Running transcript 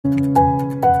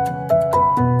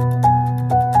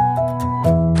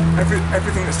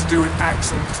Everything that's to do with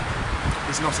accent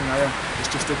is not an error, it's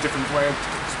just a different way of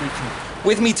speaking.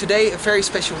 With me today, a very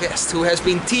special guest who has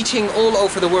been teaching all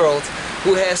over the world,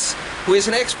 who is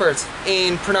an expert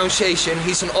in pronunciation.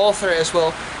 He's an author as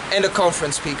well and a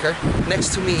conference speaker.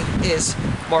 Next to me is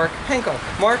Mark Hancock.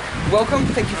 Mark, welcome.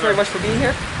 Thank you very much for being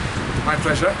here. My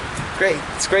pleasure. Great.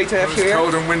 It's great to have you here. It's a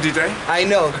cold and windy day. I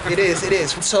know, it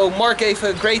is. So Mark gave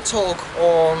a great talk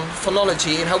on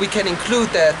phonology and how we can include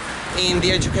that in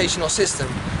the educational system.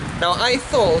 Now I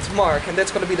thought, Mark, and that's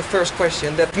going to be the first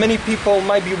question, that many people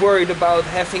might be worried about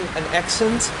having an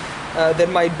accent that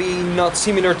might be not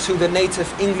similar to the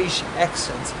native English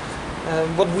accent.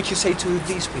 What would you say to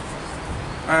these people?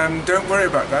 Don't worry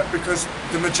about that, because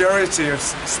the majority of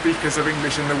speakers of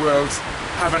English in the world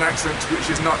have an accent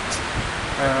which is not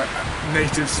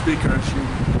native speaker,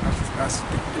 as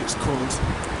it's called.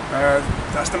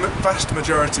 That's the vast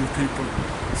majority of people.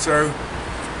 So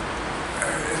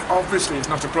obviously it's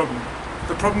not a problem.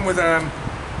 The problem with an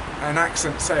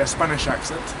accent, say a Spanish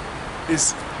accent,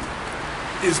 is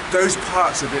those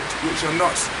parts of it which are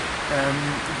not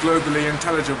globally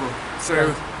intelligible.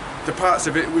 So the parts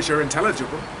of it which are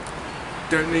intelligible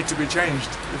don't need to be changed.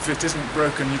 If it isn't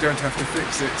broken, you don't have to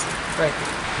fix it. Right.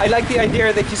 I like the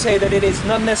idea that you say that it is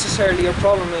not necessarily a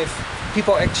problem if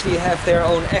people actually have their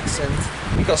own accent,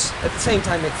 because at the same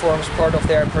time it forms part of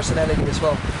their personality as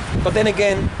well. But then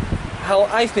again, how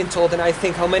I've been told, and I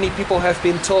think how many people have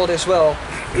been told as well,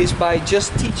 is by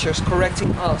just teachers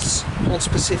correcting us on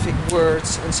specific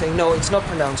words and saying, no, it's not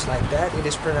pronounced like that, it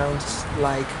is pronounced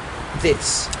like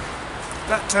this.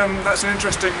 That's an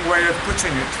interesting way of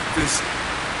putting it.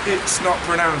 It's not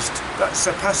pronounced. That's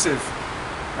a passive,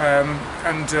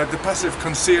 and the passive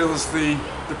conceals the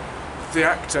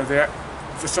actor,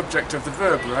 the subject of the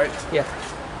verb, right? Yeah.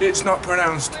 It's not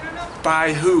pronounced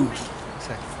by who.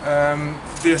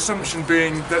 The assumption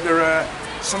being that there are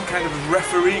some kind of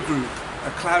referee group,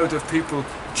 a cloud of people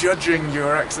judging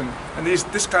your accent, and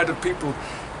this kind of people,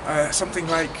 something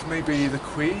like maybe the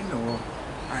Queen or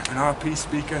an RP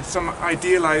speaker, some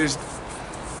idealised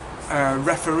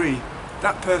referee.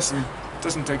 That person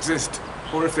doesn't exist,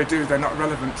 or if they do, they're not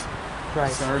relevant.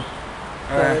 Right. So,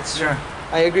 yeah.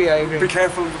 I agree. Be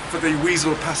careful for the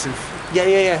weasel passive.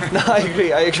 Yeah. No, I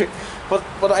agree. But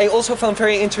what I also found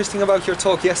very interesting about your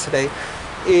talk yesterday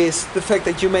is the fact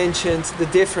that you mentioned the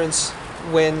difference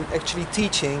when actually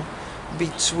teaching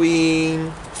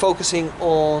between focusing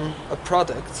on a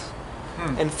product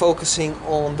and focusing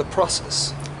on the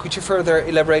process. Could you further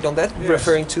elaborate on that, yes,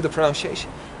 referring to the pronunciation?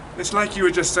 It's like you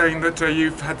were just saying that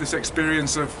you've had this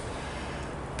experience of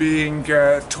being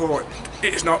taught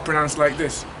it's not pronounced like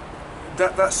this.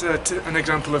 That's an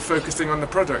example of focusing on the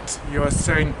product. You are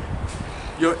saying,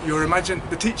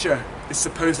 the teacher is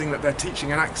supposing that they're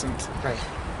teaching an accent. Right.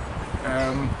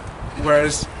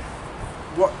 Whereas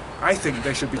what I think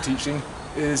they should be teaching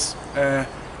is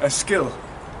a skill,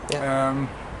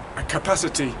 a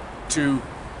capacity to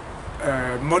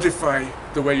modify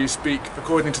the way you speak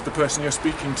according to the person you're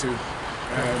speaking to.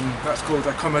 That's called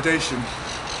accommodation.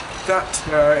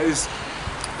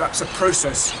 That's a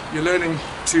process. You're learning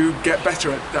to get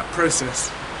better at that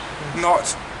process.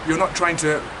 You're not trying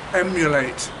to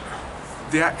emulate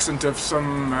the accent of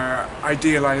some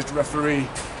idealised referee.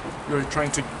 You're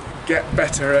trying to get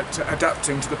better at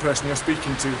adapting to the person you're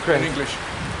speaking to in English.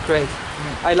 Great.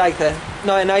 I like that.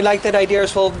 No, and I like that idea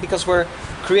as well, because we're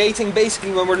creating,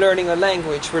 basically when we're learning a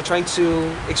language, we're trying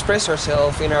to express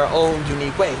ourselves in our own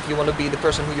unique way. You want to be the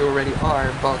person who you already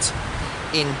are, but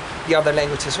in the other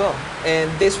language as well.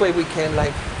 And this way we can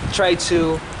try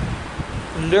to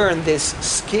learn this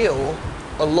skill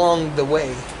along the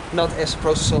way, not as a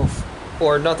process of,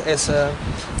 or not as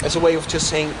a way of just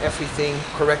saying everything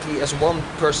correctly as one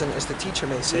person, as the teacher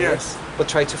may say, yes, but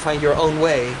try to find your own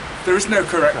way. There is no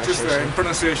correct, is there? In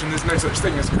pronunciation, there's no such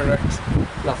thing as correct.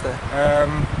 Love that.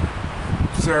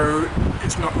 So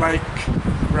it's not like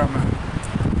grammar.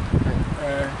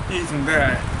 Even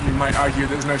there, you might argue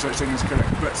there's no such thing as correct,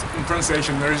 but in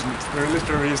pronunciation there isn't. There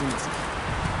literally isn't.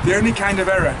 The only kind of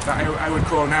error that I would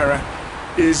call an error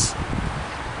is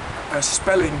a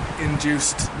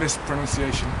spelling-induced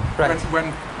mispronunciation. Right.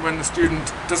 When the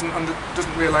student doesn't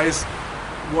realise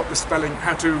what the spelling,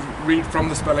 how to read from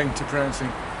the spelling to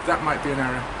pronouncing, that might be an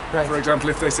error. Right. For example,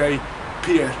 if they say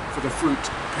pear for the fruit,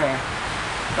 pear,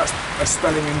 that's a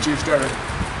spelling-induced error.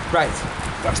 Right.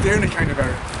 That's the only kind of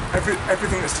error.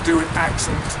 Everything that's to do with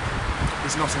accent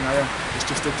is not an error, it's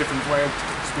just a different way of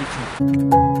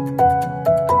speaking.